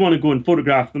if you do want to go and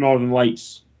photograph the Northern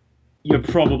Lights, you're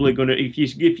probably going to,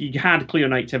 if you had clear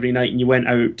nights every night and you went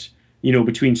out,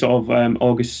 between sort of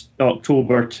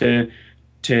October to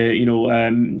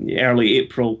early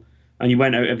April, and you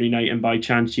went out every night and by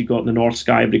chance you got the north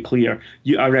sky every clear,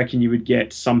 I reckon you would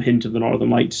get some hint of the Northern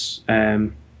Lights,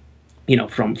 from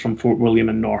Fort William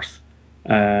and north.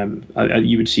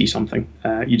 You would see something.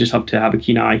 You just have to have a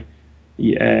keen eye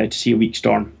to see a weak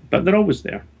storm, but they're always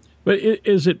there. But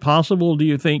is it possible, do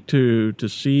you think, to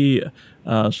see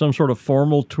some sort of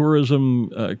formal tourism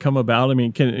come about?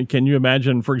 Can you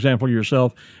imagine, for example,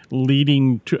 yourself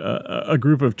leading a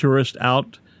group of tourists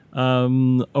out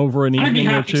over an evening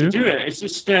or two? I'd be happy to do it. It's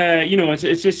just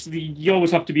it's just you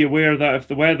always have to be aware that if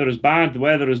the weather is bad, the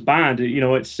weather is bad. I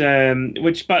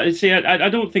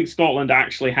don't think Scotland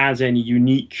actually has any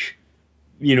unique.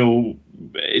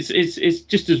 It's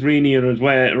just as rainy or as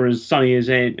wet or as sunny as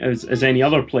any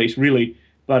other place, really.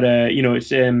 But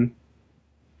it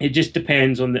just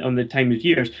depends on the time of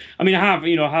years. I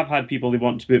have had people they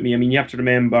want to book me. You have to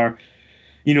remember,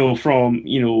 from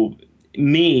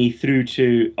May through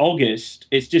to August,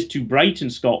 it's just too bright in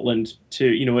Scotland to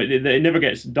it never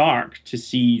gets dark to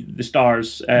see the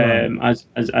stars as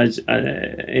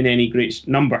in any great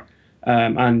number.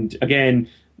 And again,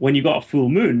 when you got a full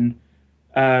moon.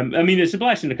 It's a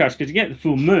blessing and a curse, because you get the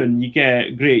full moon, you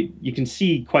can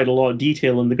see quite a lot of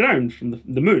detail on the ground from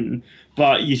the moon,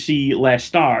 but you see less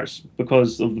stars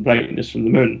because of the brightness from the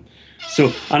moon.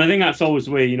 So, and I think that's always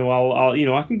the way,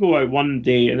 I can go out one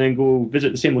day and then go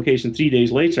visit the same location 3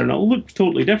 days later and it'll look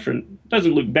totally different. It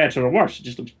doesn't look better or worse, it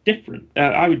just looks different.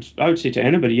 I would say to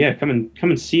anybody, come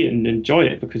and see it and enjoy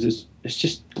it, because it's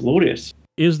just glorious.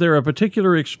 Is there a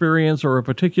particular experience or a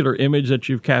particular image that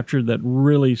you've captured that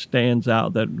really stands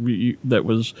out, that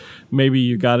was maybe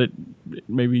you got it,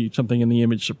 maybe something in the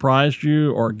image surprised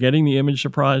you, or getting the image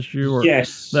surprised you, or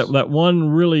yes, that one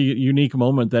really unique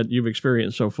moment that you've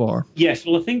experienced so far? Yes,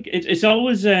 well, I think it's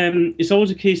always a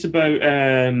case about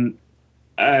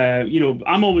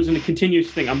I'm always in a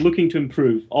continuous thing. I'm looking to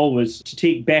improve, always to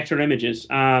take better images.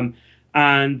 There's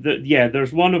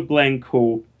one of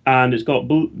Glencoe. And it's got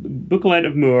Buccleuch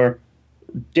of Moher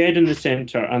dead in the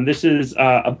centre, and this is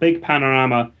a big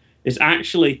panorama. It's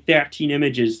actually 13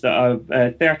 images that are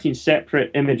 13 separate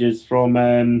images from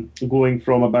going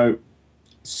from about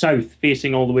south,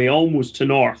 facing all the way almost to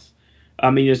north.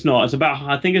 It's not.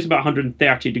 I think it's about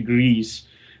 130 degrees,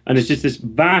 and it's just this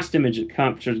vast image that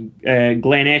captures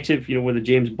Glen Etive, where the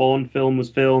James Bond film was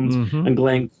filmed, and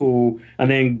Glencoe, and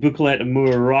then Buccleuch of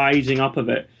Moher rising up of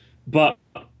it, but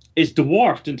it's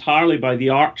dwarfed entirely by the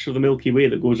arch of the Milky Way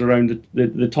that goes around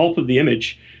the top of the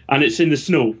image, and it's in the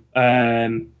snow.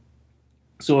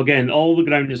 So again, all the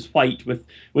ground is white with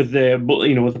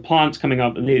the plants coming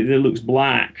up, and it looks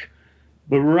black.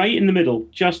 But right in the middle,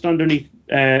 just underneath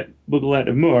Buccleuch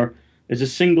of Moher, is a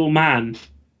single man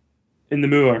in the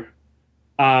moor,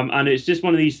 and it's just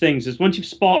one of these things. Is once you've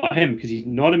spotted him, because he's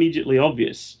not immediately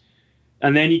obvious,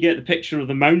 and then you get the picture of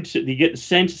the mountain, you get the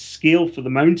sense of scale for the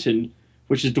mountain,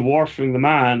 which is dwarfing the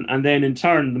man, and then in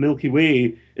turn the Milky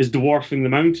Way is dwarfing the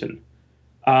mountain,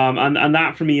 and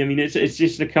that for me, it's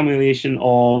just an accumulation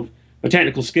of a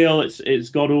technical skill. It's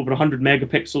got over 100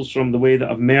 megapixels from the way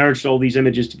that I've merged all these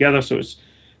images together, so it's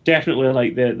definitely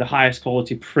like the highest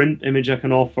quality print image I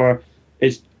can offer.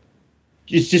 It's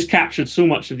just captured so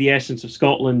much of the essence of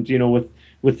Scotland,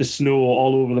 with the snow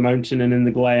all over the mountain and in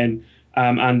the glen.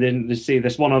 And then they say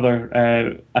there's one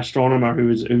other astronomer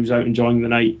who's out enjoying the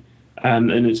night,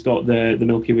 and it's got the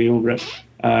Milky Way over it.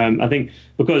 I think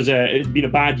because it's been a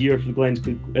bad year for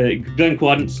Glencoe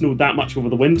hadn't snowed that much over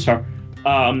the winter,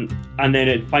 and then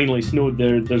it finally snowed.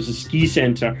 There's a ski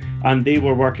centre, and they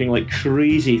were working like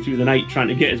crazy through the night trying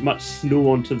to get as much snow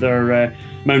onto their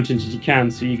mountains as you can.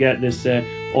 So you get this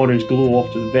orange glow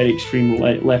off to the very extreme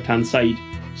left-hand side.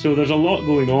 So there's a lot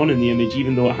going on in the image,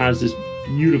 even though it has this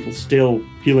beautiful still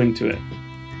feeling to it.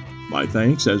 My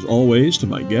thanks, as always, to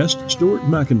my guest, Stuart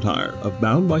McIntyre of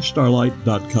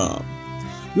BoundByStarlight.com.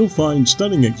 You'll find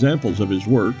stunning examples of his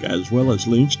work, as well as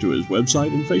links to his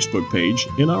website and Facebook page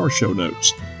in our show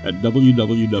notes at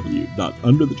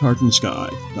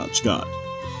www.underthetartansky.scot.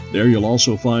 There you'll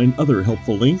also find other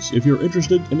helpful links if you're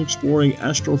interested in exploring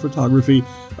astrophotography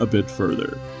a bit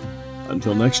further.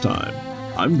 Until next time,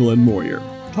 I'm Glenn Moyer.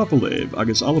 Tapalev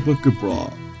agus Alapa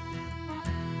Gabra.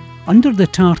 Under the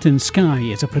Tartan Sky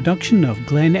is a production of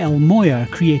Glenn L. Moyer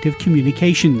Creative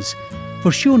Communications.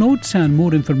 For show notes and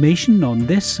more information on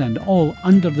this and all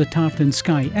Under the Tartan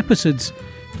Sky episodes,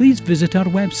 please visit our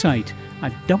website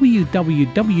at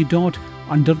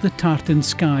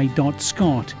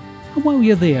www.underthetartansky.scot. And while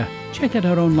you're there, check out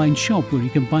our online shop where you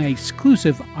can buy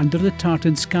exclusive Under the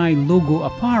Tartan Sky logo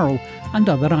apparel and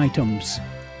other items.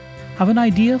 Have an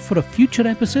idea for a future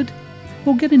episode?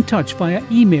 Or get in touch via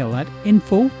email at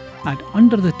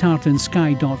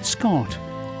info@underthetartansky.scot.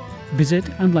 Visit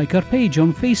and like our page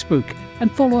on Facebook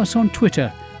and follow us on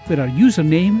Twitter, where our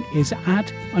username is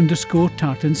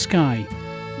 @_Tartan Sky.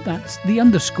 That's the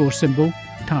underscore symbol,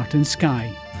 Tartan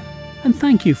Sky. And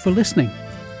thank you for listening.